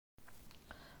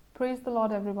Praise the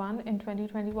Lord, everyone. In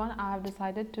 2021, I have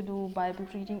decided to do Bible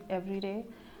reading every day,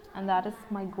 and that is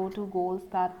my go to goals.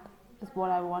 That is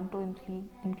what I want to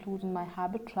include in my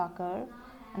habit tracker,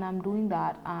 and I'm doing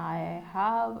that. I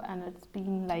have, and it's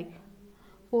been like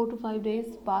 4 to 5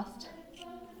 days past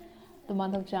the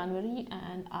month of January,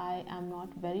 and I am not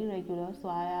very regular, so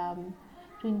I am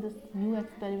doing this new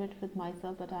experiment with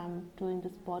myself that I'm doing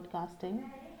this podcasting,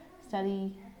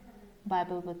 study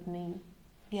Bible with me.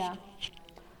 Yeah,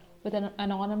 with an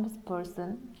anonymous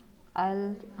person.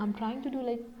 I'm trying to do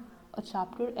like a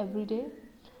chapter every day.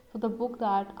 So the book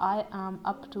that I am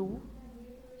up to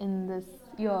in this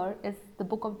year is the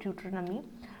book of Deuteronomy,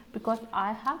 because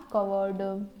I have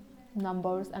covered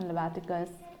Numbers and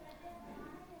Leviticus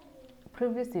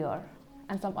previous year,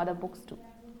 and some other books too.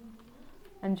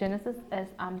 And Genesis is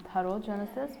I'm thorough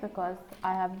Genesis because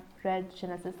I have read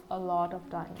Genesis a lot of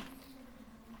times.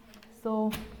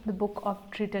 So the book of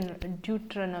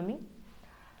Deuteronomy.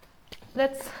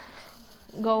 Let's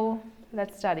go,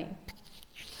 let's study.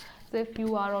 So if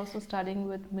you are also studying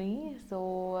with me,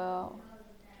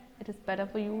 it is better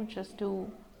for you just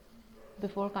to,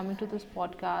 before coming to this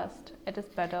podcast, it is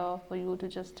better for you to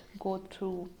just go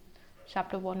through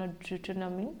chapter 1 of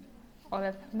Deuteronomy, or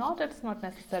if not, it's not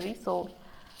necessary. So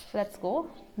let's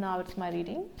go. Now it's my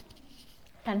reading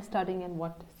and studying and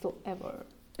whatsoever.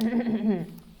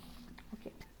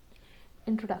 Okay.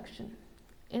 Introduction.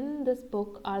 In this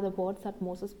book are the words that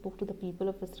Moses spoke to the people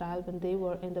of Israel when they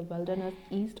were in the wilderness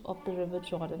east of the river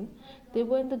Jordan. They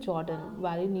were in the Jordan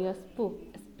Valley near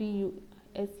Sups.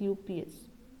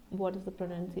 What is the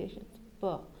pronunciation?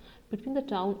 Spur. Between the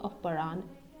town of Paran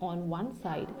on one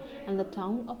side and the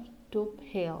town of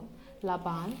Tubhail,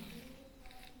 Laban,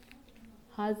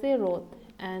 Hazeroth,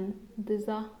 and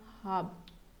Dizahab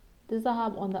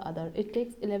on the other. It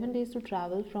takes 11 days to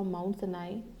travel from Mount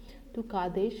Sinai to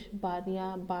Kadesh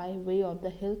Barnea by way of the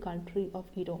hill country of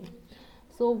Edom.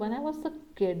 So when I was a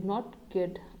kid, not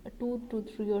kid, 2 to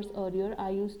 3 years earlier, I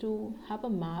used to have a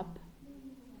map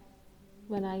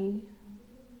when I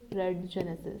read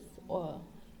Genesis or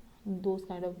those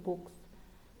kind of books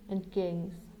in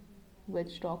Kings,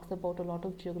 which talks about a lot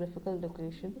of geographical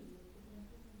locations.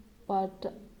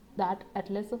 But that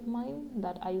atlas of mine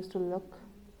that I used to look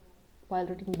while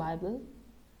reading Bible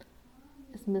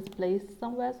is misplaced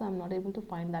somewhere, so I'm not able to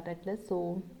find that atlas.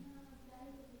 So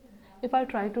if I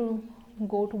try to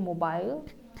go to mobile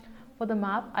for the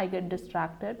map, I get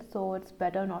distracted, so it's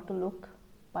better not to look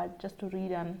but just to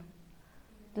read and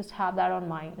just have that on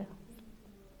mind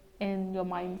in your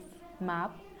mind's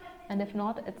map, and if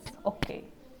not, it's okay.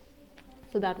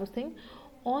 So that was thing.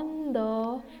 On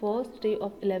the first day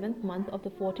of 11th month of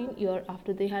the 14th year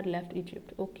after they had left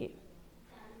Egypt. Okay,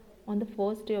 on the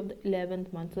first day of the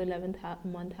 11th month, so 11th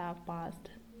month have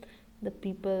passed, the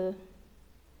people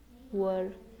who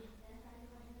were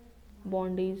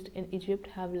bondaged in Egypt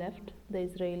have left, the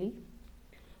Israeli.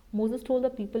 Moses told the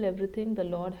people everything the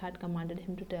Lord had commanded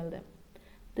him to tell them.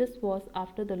 This was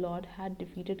after the Lord had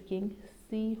defeated King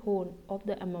Sihon of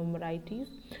the Amorites,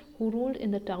 who ruled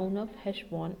in the town of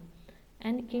Heshbon,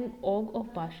 and King Og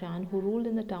of Bashan, who ruled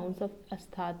in the towns of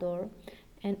Astador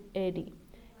and Edi.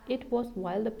 It was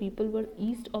while the people were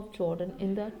east of Jordan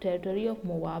in the territory of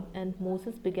Moab, and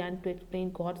Moses began to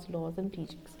explain God's laws and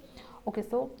teachings. Okay,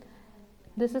 so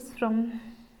this is from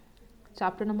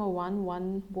chapter number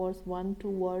 1, verse 1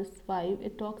 to verse 5.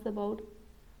 It talks about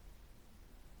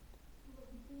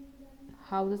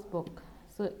how this book.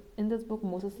 So in this book,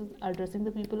 Moses is addressing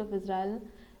the people of Israel,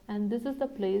 and this is the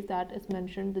place that is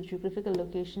mentioned, the geographical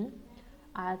location.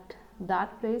 At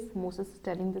that place, Moses is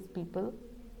telling his people,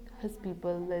 the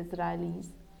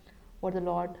Israelis, what the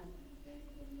Lord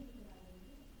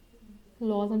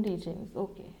laws and teachings.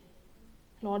 Okay,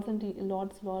 laws and teaching.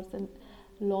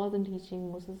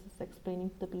 Moses is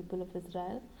explaining to the people of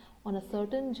Israel on a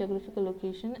certain geographical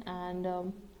location, and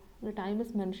the time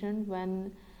is mentioned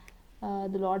when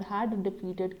the Lord had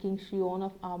defeated King Sihon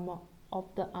of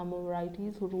the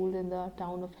Amorites, who ruled in the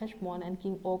town of Heshbon, and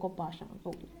King Og of Bashan.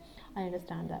 Okay, I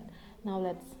understand that. Now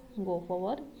let's go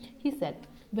forward. He said,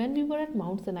 when we were at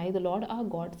Mount Sinai, the Lord our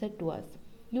God said to us,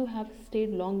 you have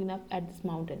stayed long enough at this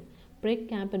mountain. Break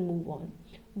camp and move on.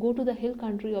 Go to the hill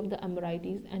country of the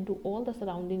Amorites and to all the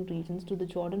surrounding regions, to the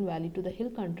Jordan Valley, to the hill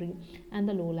country and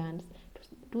the lowlands,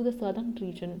 to the southern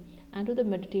region and to the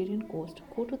Mediterranean coast.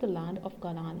 Go to the land of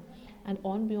Canaan and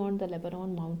on beyond the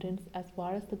Lebanon mountains as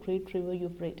far as the great river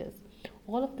Euphrates.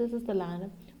 All of this is the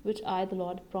land which I, the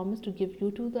Lord, promised to give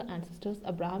you to the ancestors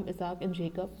Abraham, Isaac, and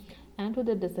Jacob, and to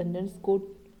their descendants. Go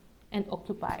and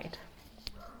occupy it.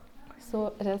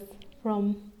 So it is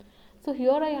from. So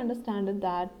here I understand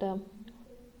that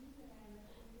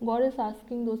God is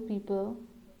asking those people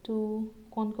to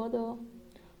conquer the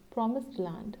promised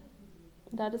land.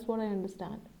 That is what I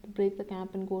understand. To break the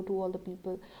camp and go to all the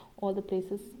people, all the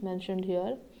places mentioned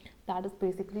here. That is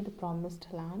basically the promised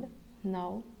land.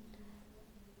 Now,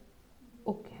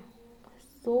 okay.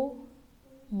 So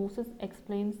Moses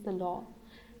explains the law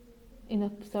in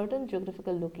a certain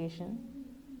geographical location.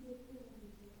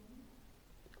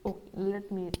 Okay,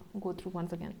 let me go through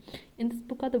once again. In this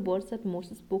book are the words that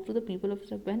Moses spoke to the people of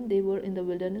Israel when they were in the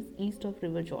wilderness east of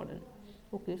River Jordan.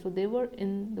 Okay, so they were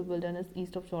in the wilderness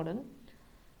east of Jordan.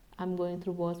 I'm going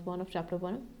through verse 1 of chapter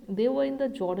 1. They were in the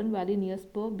Jordan Valley near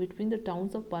Spur between the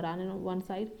towns of Paran on one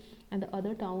side and the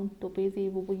other town Topaz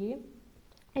Yevoye.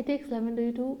 It takes 11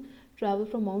 days to travel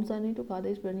from Mount Sinai to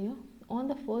Kadesh Barnea. On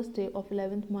the first day of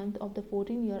 11th month of the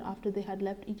 14th year after they had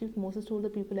left Egypt, Moses told the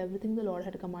people everything the Lord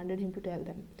had commanded him to tell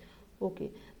them.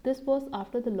 Okay, this was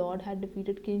after the Lord had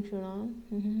defeated King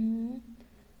Shunan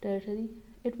territory.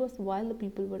 It was while the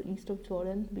people were east of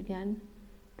Jordan began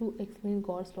to explain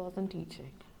God's laws and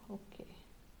teaching. Okay,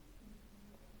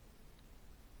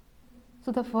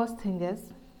 so the first thing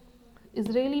is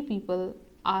Israeli people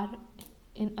are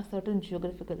in a certain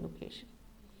geographical location.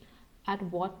 At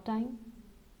what time?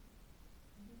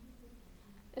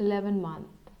 11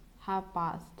 months have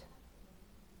passed.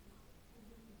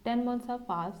 10 months have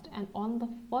passed, and on the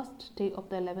first day of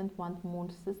the 11th month,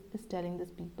 Moses is telling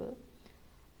these people.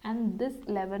 And this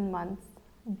 11 months,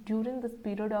 during this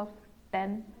period of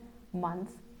 10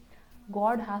 months,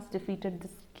 God has defeated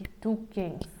these two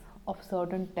kings of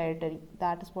certain territory.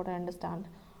 That is what I understand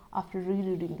after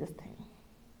rereading this thing.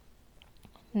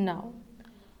 Now,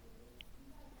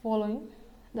 following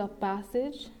the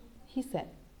passage, he said,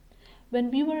 when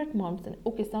we were at Mount Sinai.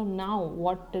 Okay, so now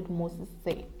what did Moses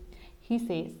say? He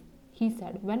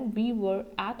said, when we were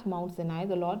at Mount Sinai,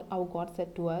 the Lord our God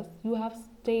said to us, you have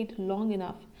stayed long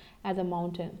enough as a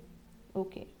mountain.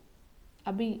 Okay,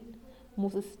 Abhi,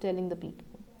 Moses is telling the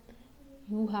people,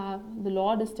 the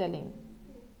Lord is telling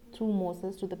through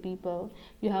Moses to the people,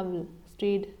 you have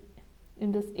stayed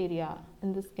in this area,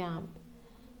 in this camp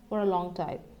for a long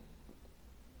time.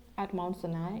 At Mount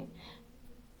Sinai,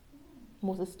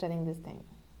 Moses is telling this thing.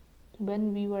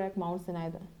 When we were at Mount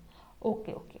Sinai,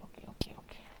 okay.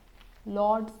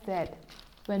 Lord said,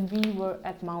 when we were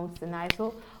at Mount Sinai.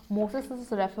 So Moses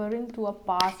is referring to a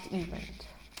past event.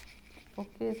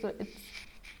 Okay, so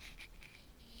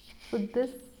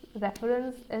this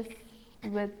reference is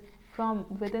from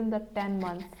within the 10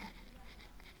 months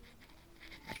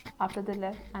after they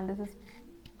left, and this is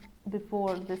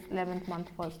before this 11th month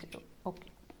first year.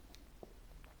 Okay,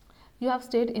 you have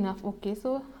stayed enough. Okay,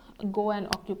 so go and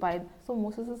occupy. So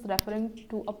Moses is referring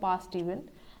to a past event.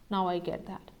 Now I get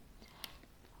that.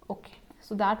 Okay,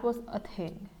 so that was a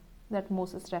thing that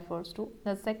Moses refers to.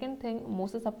 The second thing,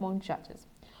 Moses appoints judges.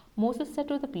 Moses said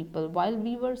to the people while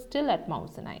we were still at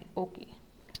Mount Sinai. Okay,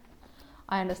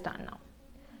 I understand now.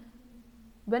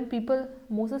 When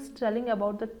Moses is telling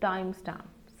about the time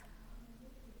stamps.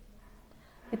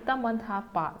 Itna month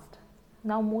have passed.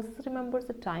 Now Moses remembers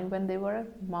the time when they were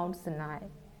at Mount Sinai.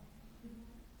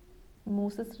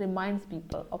 Moses reminds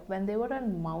people of when they were at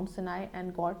Mount Sinai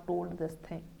and God told this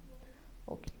thing.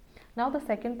 Okay. Now the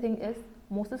second thing is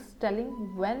Moses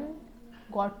telling when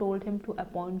God told him to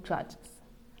appoint judges.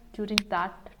 During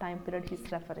that time period he's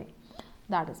referring.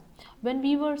 That is, when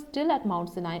we were still at Mount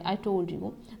Sinai, I told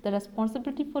you, the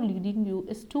responsibility for leading you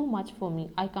is too much for me.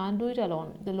 I can't do it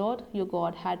alone. The Lord your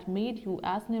God had made you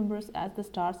as numerous as the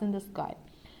stars in the sky.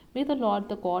 May the Lord,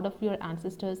 the God of your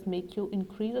ancestors, make you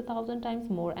increase 1,000 times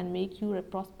more and make you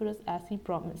prosperous as he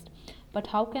promised. But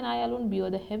how can I alone bear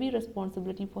the heavy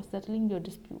responsibility for settling your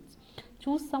disputes?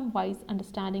 Choose some wise,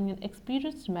 understanding, and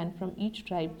experienced men from each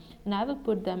tribe, and I will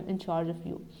put them in charge of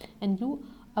you. And you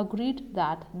agreed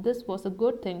that this was a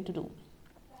good thing to do.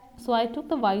 So I took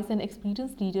the wise and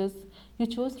experienced leaders you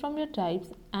chose from your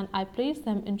tribes, and I placed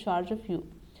them in charge of you.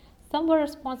 Some were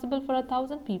responsible for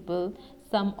 1,000 people,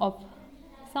 some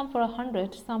for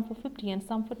 100, some for 50, and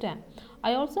some for 10.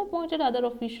 I also appointed other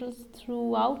officials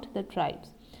throughout the tribes.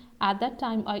 At that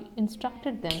time, I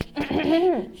instructed them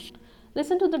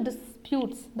listen to the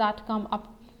disputes that come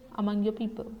up among your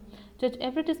people. Judge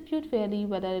every dispute fairly,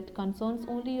 whether it concerns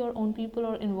only your own people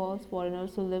or involves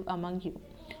foreigners who live among you.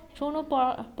 Show no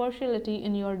partiality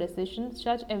in your decisions.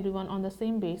 Judge everyone on the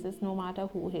same basis, no matter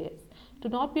who he is. Do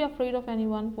not be afraid of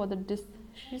anyone, for the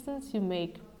decisions you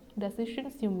make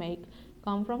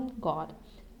come from God.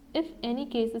 If any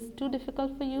case is too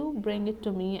difficult for you, bring it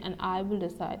to me and I will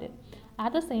decide it.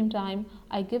 At the same time,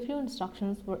 I give you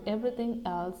instructions for everything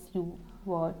else you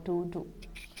were to do.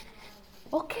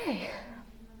 Okay.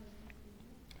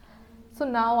 So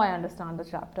now I understand the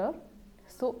chapter.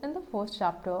 So in the first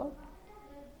chapter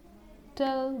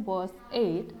till verse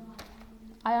 8,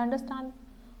 I understand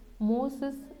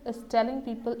Moses is telling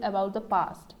people about the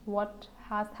past, what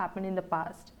has happened in the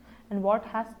past, and what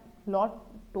has Lord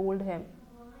told him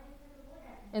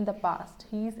in the past.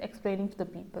 He is explaining to the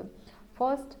people.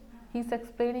 First, he's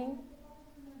explaining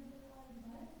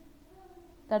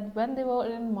that when they were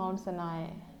in Mount Sinai,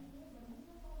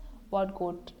 what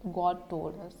God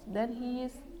told us. Then he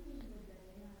is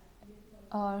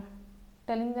uh,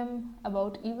 telling them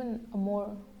about even a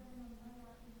more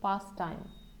past time,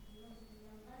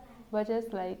 which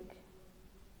is like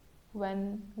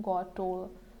when God told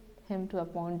him to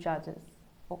appoint judges.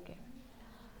 Okay.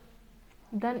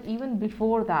 Then even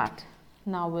before that,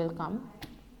 now will come.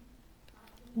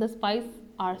 The spies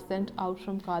are sent out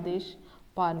from Kadesh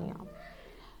Barnea.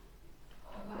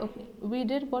 Okay. We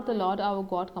did what the Lord our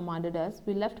God commanded us.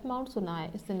 We left Mount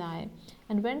Sinai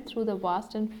and went through the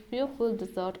vast and fearful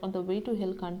desert on the way to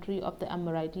hill country of the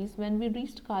Amorites. When we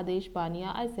reached Kadesh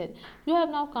Barnea, I said, "You have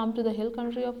now come to the hill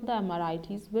country of the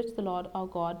Amorites, which the Lord our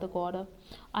God, the God of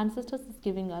ancestors, is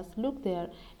giving us. Look, there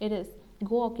it is.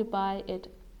 Go occupy it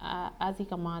as he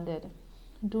commanded.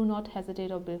 Do not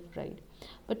hesitate or be afraid."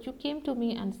 But you came to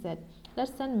me and said,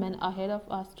 "Let's send men ahead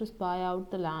of us to spy out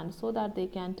the land so that they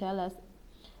can tell us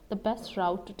the best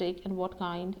route to take and what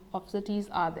kind of cities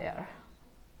are there."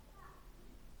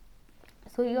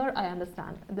 So here I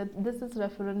understand that this is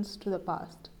reference to the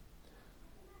past.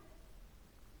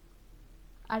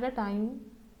 At a time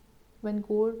when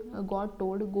God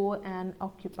told go and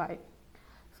occupy.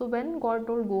 So when God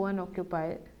told go and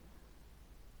occupy,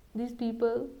 these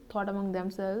people thought among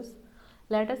themselves,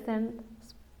 let us send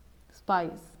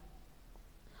spies,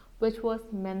 which was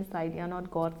men's idea,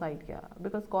 not God's idea,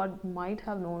 because God might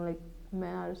have known like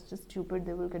men are just stupid,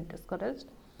 they will get discouraged,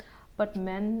 but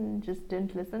men just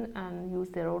didn't listen and use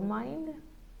their own mind,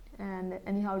 and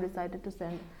anyhow decided to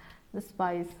send the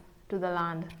spies to the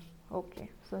land. Okay,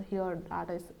 so here that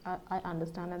is I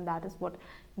understand, and that is what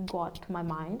got my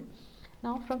mind.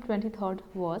 Now from 23rd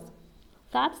verse,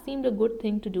 that seemed a good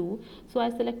thing to do, so I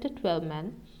selected 12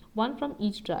 men, one from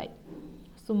each tribe.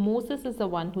 So Moses is the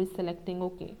one who is selecting.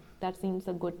 Okay, that seems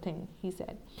a good thing, he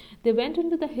said. They went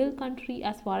into the hill country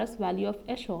as far as valley of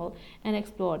Eshcol and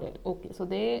explored it. Okay, so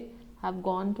they have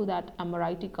gone to that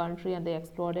Amorite country and they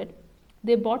explored it.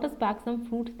 They brought us back some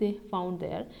fruit they found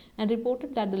there and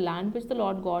reported that the land which the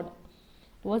Lord God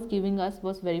was giving us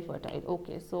was very fertile.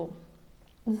 Okay, so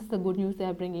this is the good news they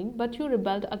are bringing. But you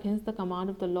rebelled against the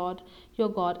command of the Lord your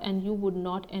God, and you would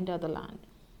not enter the land.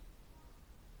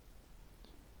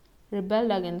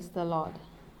 Rebelled against the Lord.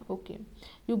 Okay.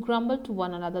 You grumbled to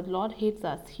one another, "The Lord hates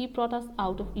us. He brought us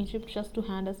out of Egypt just to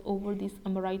hand us over these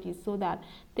Amorites so that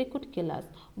they could kill us.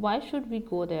 Why should we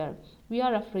go there? We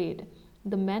are afraid.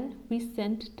 The men we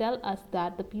sent tell us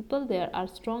that the people there are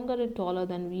stronger and taller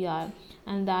than we are,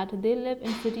 and that they live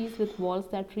in cities with walls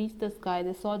that reach the sky.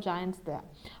 They saw giants there."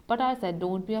 But I said,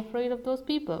 "Don't be afraid of those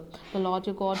people. The Lord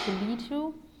your God will lead you,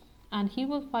 and he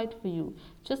will fight for you,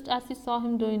 just as you saw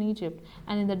him do in Egypt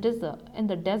and in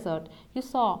the desert. You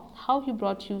saw how he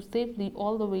brought you safely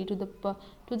all the way to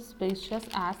this place, just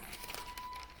as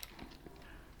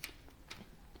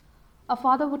a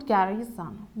father would carry his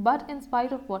son. But in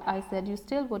spite of what I said, you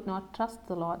still would not trust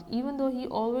the Lord, even though he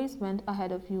always went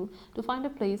ahead of you to find a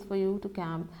place for you to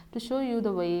camp, to show you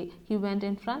the way. He went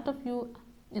in front of you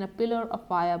in a pillar of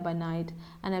fire by night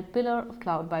and a pillar of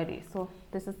cloud by day." So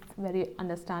this is very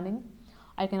understanding.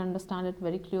 I can understand it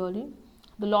very clearly.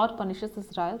 The Lord punishes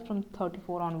Israel from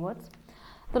 34 onwards.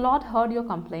 The Lord heard your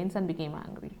complaints and became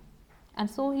angry. And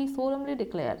so he solemnly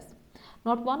declares,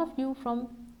 "Not one of you from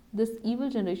this evil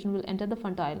generation will enter the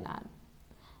fertile land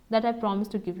that I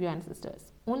promised to give your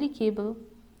ancestors. Only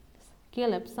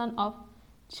Caleb, son of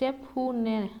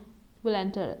Jephunneh, will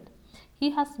enter it.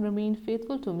 He has remained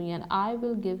faithful to me, and I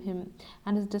will give him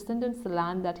and his descendants the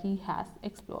land that he has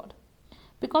explored.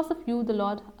 Because of you, the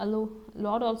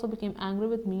Lord also became angry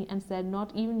with me and said,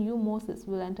 'Not even you, Moses,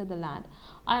 will enter the land.'"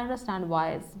 I understand why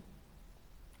is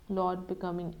Lord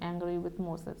becoming angry with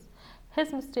Moses.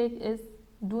 His mistake is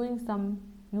doing some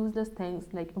useless things,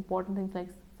 like important things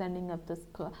like sending up the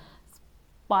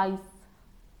spies.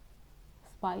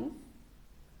 Spies?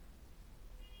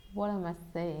 What am I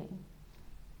saying?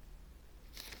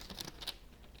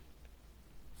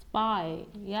 Spy.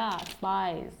 Yeah,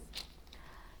 spies.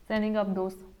 Sending up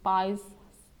those spies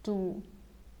to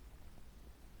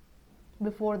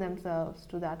before themselves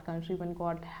to that country when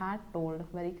God had told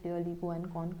very clearly, "Go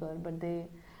and conquer," but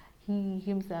he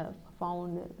himself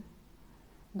found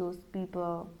those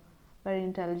people very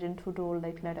intelligent, who told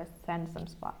like, let us send some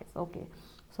spies. Okay,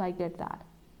 so I get that.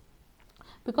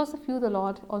 Because of you, the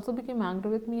Lord also became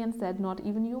angry with me and said, not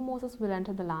even you, Moses, will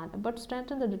enter the land, but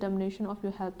strengthen the determination of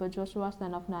your helper, Joshua,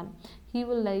 son of Nun. He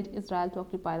will lead Israel to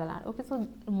occupy the land. Okay, so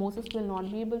Moses will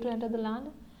not be able to enter the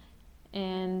land,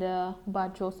 and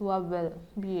but Joshua will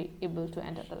be able to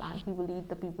enter the land. He will lead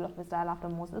the people of Israel after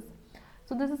Moses.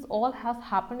 So this is all has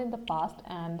happened in the past,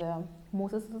 and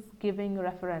Moses is giving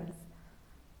reference.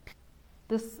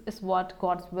 This is what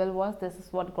God's will was, this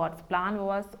is what God's plan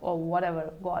was, or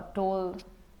whatever God told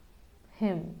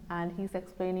him, and he's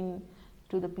explaining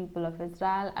to the people of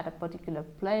Israel at a particular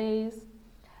place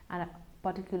and a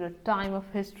particular time of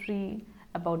history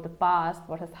about the past,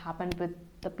 what has happened with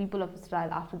the people of Israel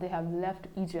after they have left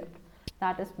Egypt.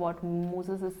 That is what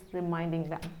Moses is reminding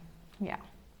them. Yeah.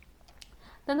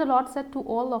 Then the Lord said to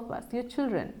all of us, your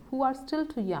children, who are still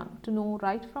too young to know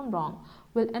right from wrong,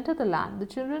 will enter the land. The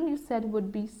children you said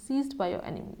would be seized by your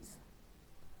enemies.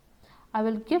 I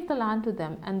will give the land to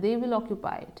them, and they will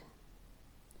occupy it.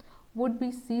 Would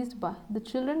be seized by the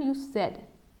children you said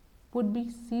would be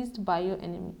seized by your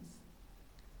enemies.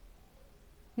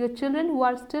 Your children who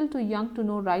are still too young to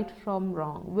know right from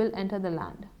wrong will enter the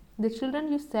land. The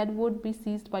children you said would be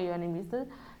seized by your enemies. The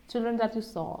children that you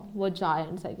saw were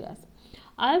giants, I guess.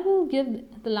 I will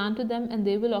give the land to them and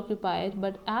they will occupy it.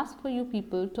 But as for you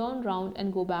people, turn round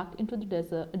and go back into the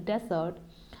desert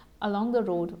along the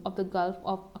road of the Gulf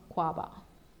of Aqaba.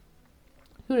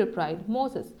 He replied,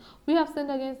 Moses, we have sinned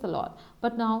against the Lord,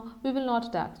 but now we will not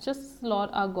attack, just as the Lord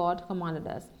our God commanded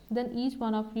us. Then each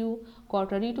one of you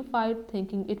got ready to fight,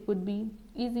 thinking it would be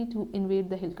easy to invade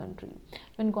the hill country.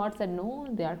 When God said no,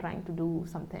 they are trying to do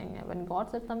something. When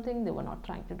God said something, they were not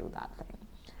trying to do that thing.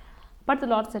 But the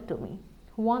Lord said to me,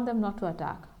 warn them not to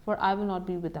attack, for I will not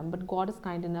be with them. But God is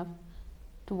kind enough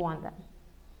to warn them,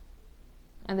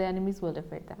 and the enemies will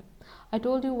defeat them. I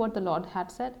told you what the Lord had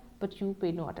said, but you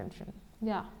paid no attention.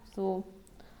 Yeah, so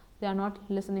they are not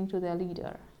listening to their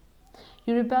leader.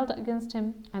 You rebelled against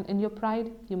him, and in your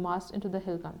pride you marched into the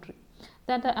hill country.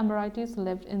 Then the Amorites who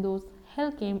lived in those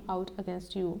hills came out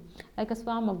against you like a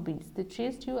swarm of bees. They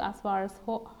chased you as far as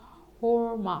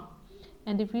Hormah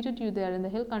and defeated you there in the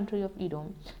hill country of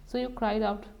Edom. So you cried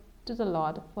out to the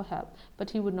Lord for help,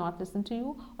 but he would not listen to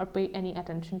you or pay any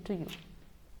attention to you.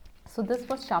 So this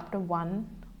was chapter 1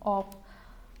 of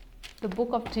the book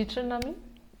of Deuteronomy,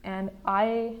 and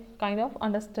I kind of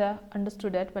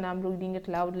understood it when I'm reading it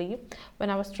loudly.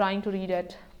 When I was trying to read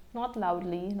it not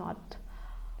loudly, not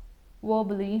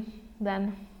verbally,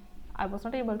 then I was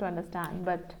not able to understand,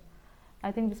 but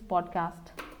I think this podcast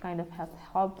kind of has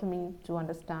helped me to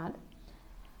understand.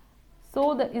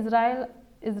 So the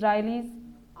Israelis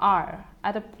are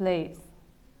at a place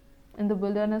in the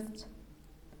wilderness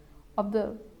of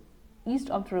the east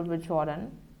of the river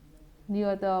Jordan,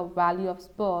 near the valley of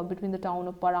Spur, between the town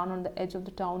of Paran on the edge of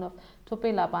the town of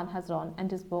Topelapan, Hazron, and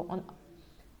Tisbo on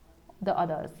the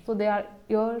others. So they are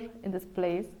here in this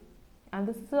place, and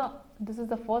this is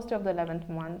the first day of the 11th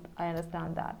month. I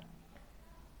understand that,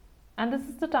 and this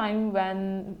is the time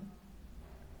when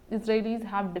Israelis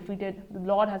have defeated. The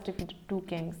Lord has defeated 2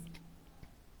 kings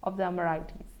of the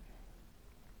Amorites.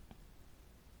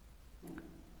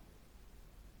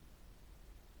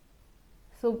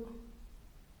 So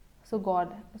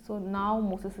now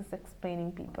Moses is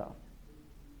explaining people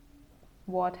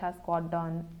what has God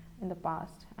done in the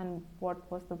past and what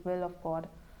was the will of God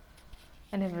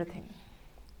and everything.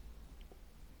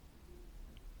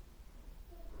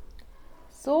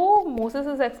 So Moses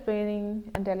is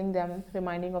explaining and telling them,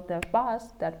 reminding of their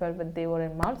past, that when they were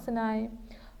in Mount Sinai,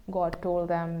 God told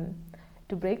them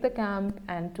to break the camp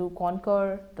and to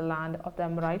conquer the land of the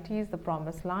Amorites, the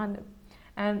promised land.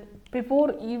 And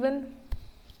before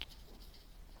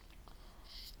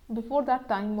that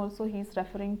time also, he's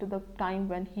referring to the time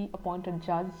when he appointed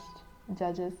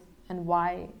judges and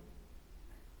why.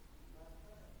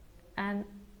 And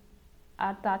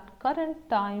at that current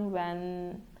time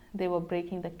when they were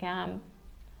breaking the camp,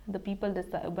 when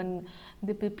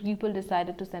the people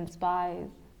decided to send spies,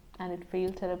 and it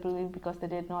failed terribly because they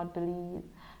did not believe,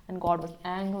 and God was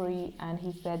angry, and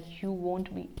he said, you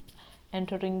won't be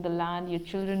entering the land, your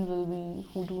children will be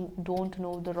who don't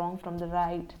know the wrong from the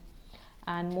right,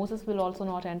 and Moses will also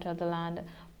not enter the land,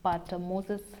 but not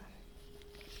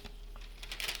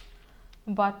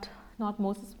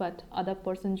Moses, but other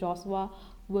person, Joshua,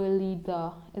 will lead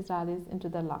the Israelis into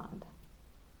the land.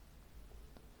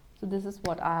 So this is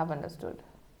what I have understood.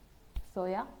 So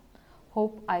yeah,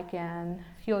 hope I can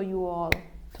hear you all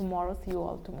tomorrow, see you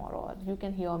all tomorrow. You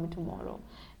can hear me tomorrow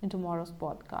in tomorrow's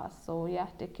podcast. So yeah,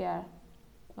 take care.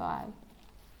 Bye.